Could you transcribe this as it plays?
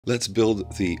Let's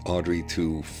build the Audrey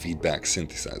 2 feedback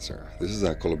synthesizer. This is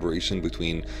a collaboration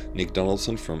between Nick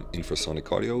Donaldson from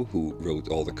Infrasonic Audio, who wrote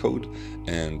all the code,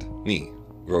 and me,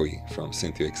 Roy, from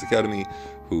Synthux Academy,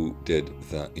 who did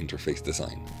the interface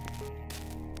design.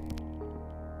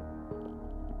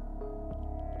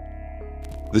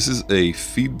 This is a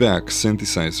feedback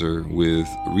synthesizer with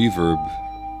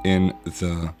reverb in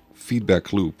the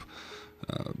feedback loop.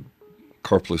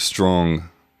 Carpless strong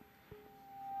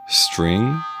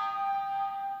string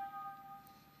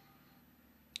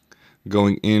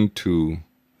going into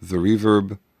the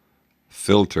reverb,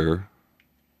 filter,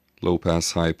 low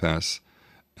pass, high pass,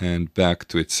 and back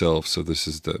to itself. So this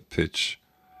is the pitch.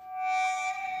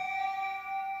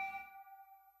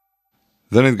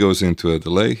 Then it goes into a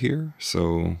delay here,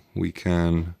 so we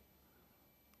can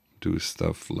do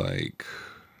stuff like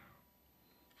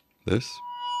this.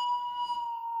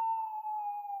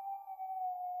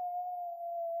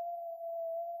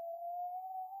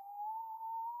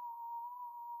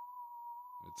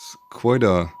 It's quite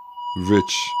a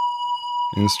rich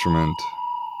instrument,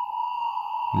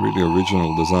 really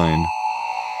original design.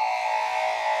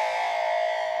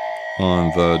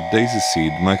 On the Daisy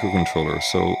Seed microcontroller,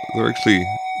 so there are actually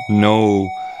no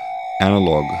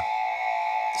analog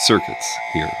circuits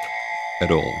here at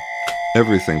all.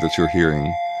 Everything that you're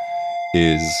hearing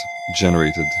is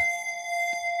generated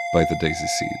by the Daisy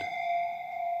Seed.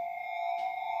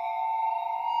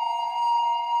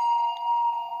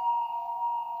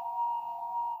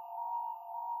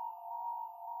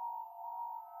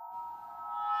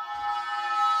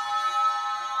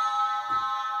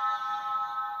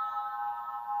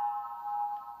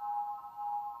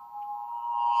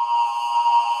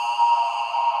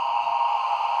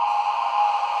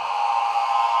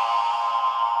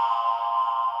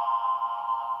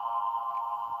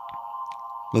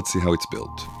 Let's see how it's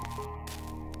built.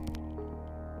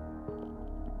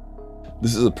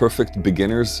 This is a perfect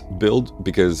beginner's build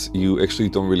because you actually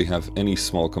don't really have any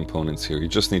small components here. You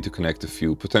just need to connect a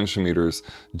few potentiometers,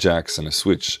 jacks, and a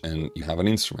switch, and you have an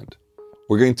instrument.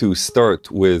 We're going to start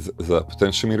with the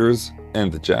potentiometers and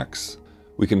the jacks.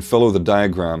 We can follow the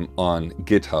diagram on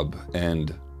GitHub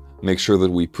and make sure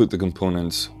that we put the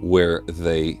components where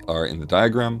they are in the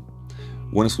diagram.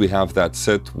 Once we have that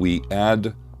set, we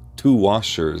add 2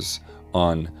 washers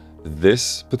on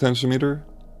this potentiometer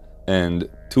and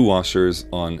 2 washers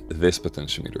on this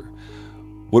potentiometer.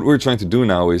 What we're trying to do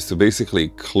now is to basically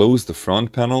close the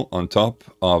front panel on top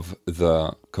of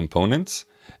the components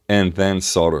and then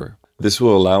solder. This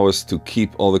will allow us to keep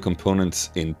all the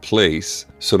components in place,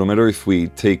 so no matter if we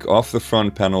take off the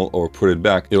front panel or put it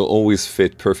back, it'll always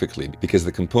fit perfectly because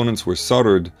the components were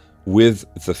soldered with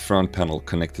the front panel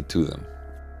connected to them.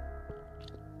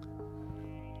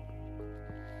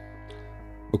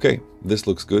 Okay, this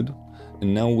looks good,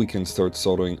 and now we can start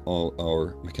soldering all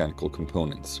our mechanical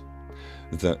components.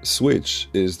 The switch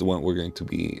is the one we're going to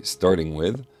be starting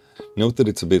with. Note that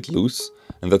it's a bit loose,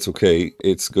 and that's okay.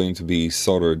 It's going to be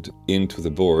soldered into the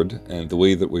board, and the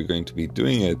way that we're going to be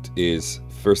doing it is,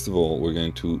 first of all, we're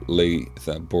going to lay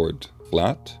that board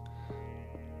flat.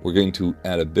 We're going to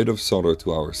add a bit of solder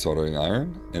to our soldering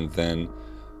iron, and then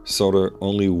solder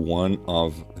only one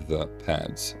of the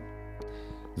pads.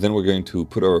 Then we're going to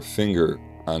put our finger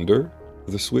under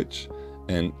the switch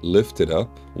and lift it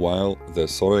up while the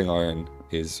soldering iron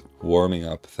is warming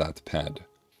up that pad.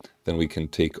 Then we can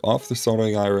take off the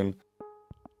soldering iron.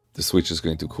 The switch is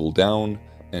going to cool down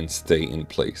and stay in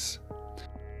place.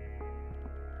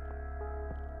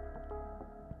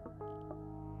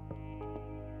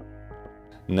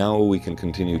 Now we can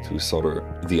continue to solder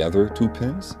the other 2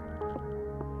 pins.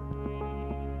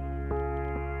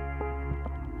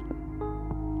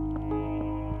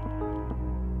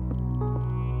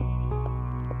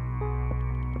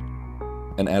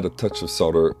 And add a touch of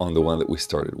solder on the one that we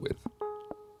started with.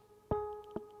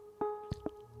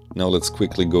 Now let's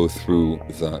quickly go through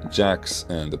the jacks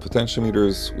and the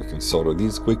potentiometers. We can solder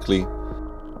these quickly.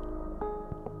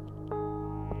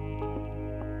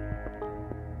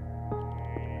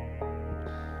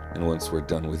 And once we're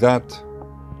done with that,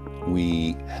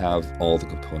 we have all the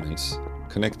components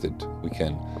connected. We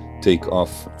can take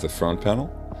off the front panel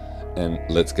and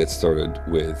let's get started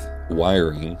with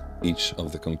wiring each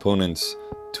of the components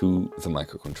to the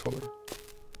microcontroller.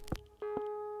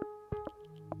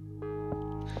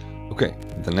 Okay,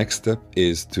 the next step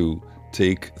is to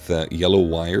take the yellow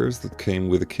wires that came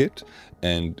with the kit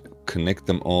and connect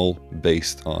them all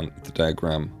based on the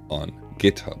diagram on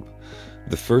GitHub.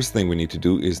 The first thing we need to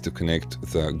do is to connect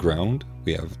the ground.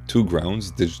 We have 2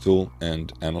 grounds, digital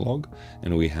and analog,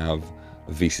 and we have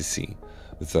VCC.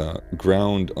 The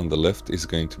ground on the left is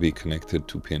going to be connected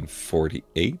to pin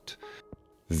 48,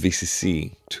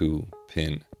 VCC to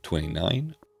pin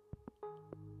 29,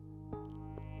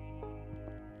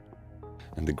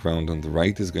 and the ground on the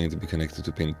right is going to be connected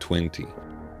to pin 20.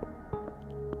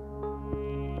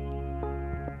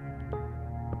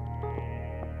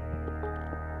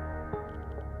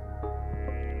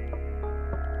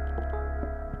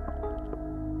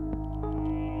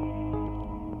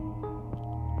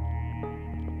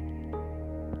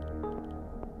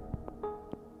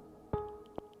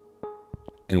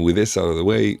 And with this out of the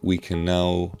way, we can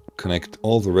now connect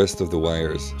all the rest of the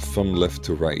wires from left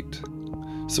to right.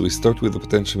 So we start with the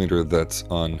potentiometer that's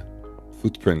on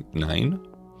footprint 9,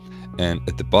 and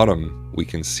at the bottom we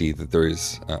can see that there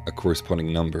is a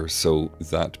corresponding number, so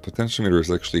that potentiometer is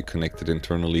actually connected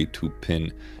internally to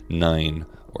pin 9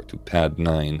 or to pad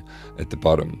 9 at the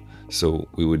bottom. So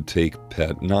we would take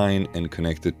pad 9 and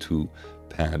connect it to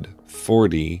pad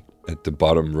 40 at the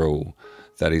bottom row.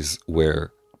 That is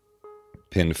where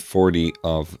pin 40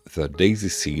 of the daisy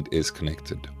seed is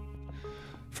connected.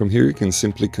 From here you can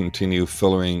simply continue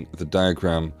following the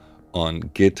diagram on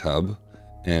GitHub,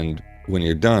 and when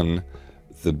you're done,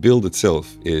 the build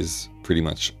itself is pretty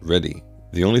much ready.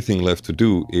 The only thing left to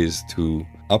do is to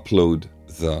upload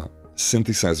the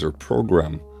synthesizer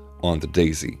program on the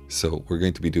daisy. So we're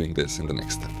going to be doing this in the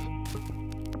next step.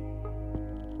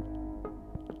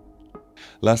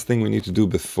 Last thing we need to do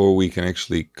before we can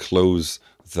actually close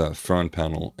the front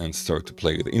panel and start to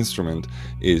play with the instrument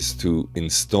is to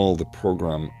install the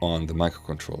program on the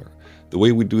microcontroller. The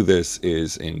way we do this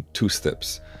is in 2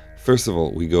 steps. First of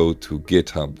all, we go to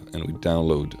GitHub and we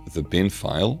download the bin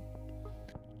file.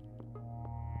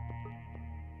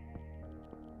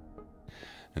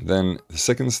 And then the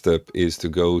second step is to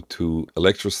go to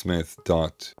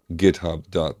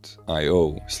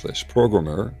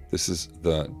electrosmith.github.io/programmer. This is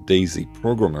the DAISY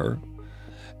programmer,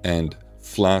 and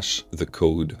flash the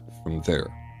code from there.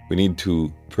 We need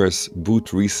to press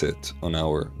boot reset on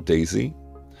our DAISY.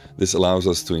 This allows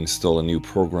us to install a new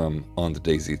program on the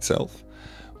DAISY itself.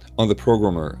 On the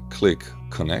programmer, click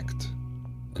Connect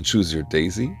and choose your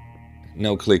DAISY.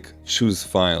 Now click Choose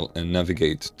File and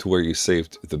navigate to where you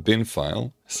saved the bin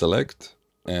file. Select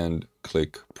and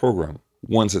click Program.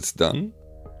 Once it's done,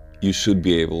 you should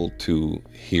be able to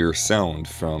hear sound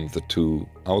from the 2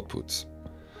 outputs.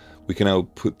 We can now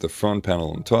put the front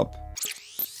panel on top.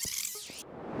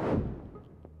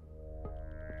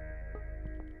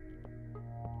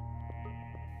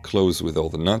 Close with all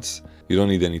the nuts. You don't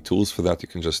need any tools for that, you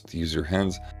can just use your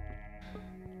hands.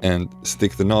 And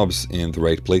stick the knobs in the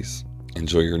right place.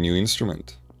 Enjoy your new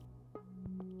instrument.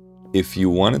 If you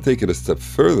want to take it a step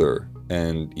further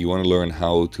and you want to learn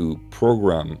how to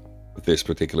program this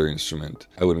particular instrument,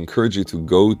 I would encourage you to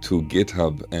go to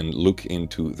GitHub and look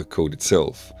into the code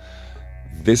itself.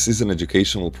 This is an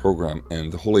educational program,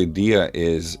 and the whole idea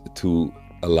is to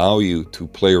allow you to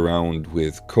play around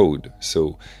with code.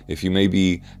 So if you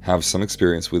maybe have some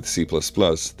experience with C++,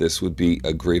 this would be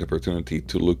a great opportunity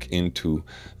to look into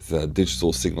the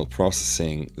digital signal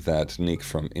processing that Nick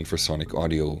from Infrasonic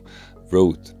Audio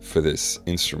wrote for this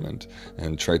instrument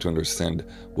and try to understand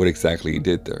what exactly he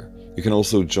did there. You can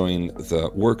also join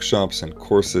the workshops and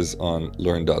courses on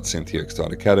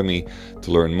learn.synthux.academy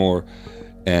to learn more,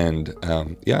 and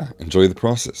yeah, enjoy the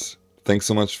process. Thanks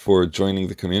so much for joining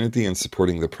the community and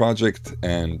supporting the project,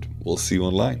 and we'll see you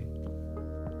online.